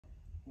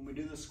when we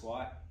do the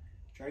squat,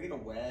 try to get a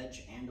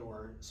wedge and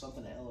or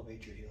something to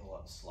elevate your heel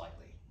up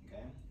slightly,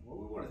 okay? What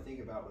we want to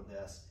think about with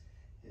this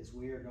is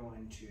we are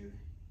going to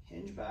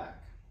hinge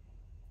back,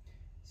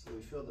 so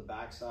we feel the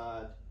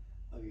backside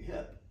of your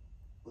hip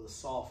with a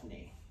soft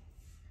knee.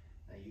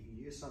 Now you can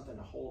use something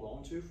to hold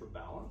on to for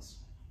balance.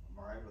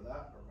 I'm all right with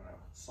that. We're gonna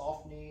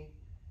soft knee,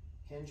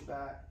 hinge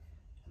back,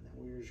 and then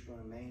we're just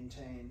gonna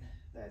maintain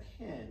that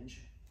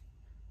hinge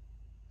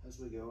as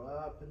we go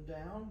up and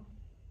down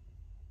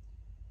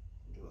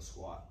into a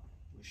squat.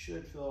 We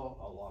should feel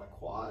a lot of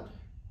quad.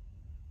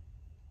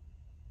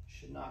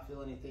 Should not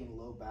feel anything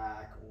low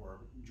back or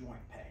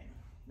joint pain.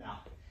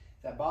 Now,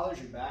 if that bothers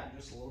your back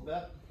just a little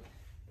bit,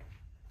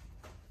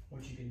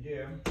 what you can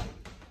do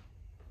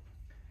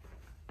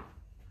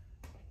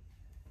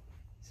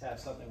is have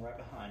something right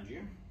behind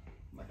you,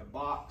 like a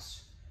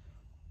box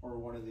or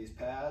one of these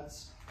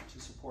pads to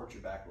support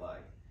your back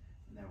leg.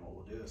 And then what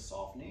we'll do is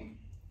soft knee,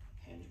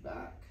 hinge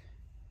back,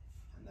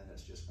 and then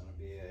it's just going to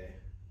be a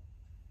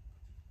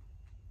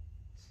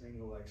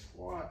single leg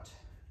squat,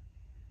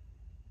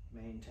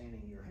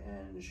 maintaining your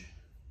hinge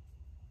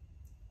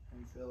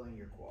and filling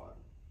your quad.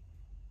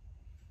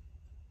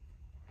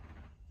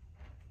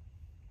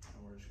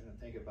 And we're just going to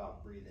think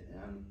about breathing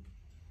in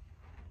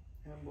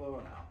and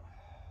blowing out.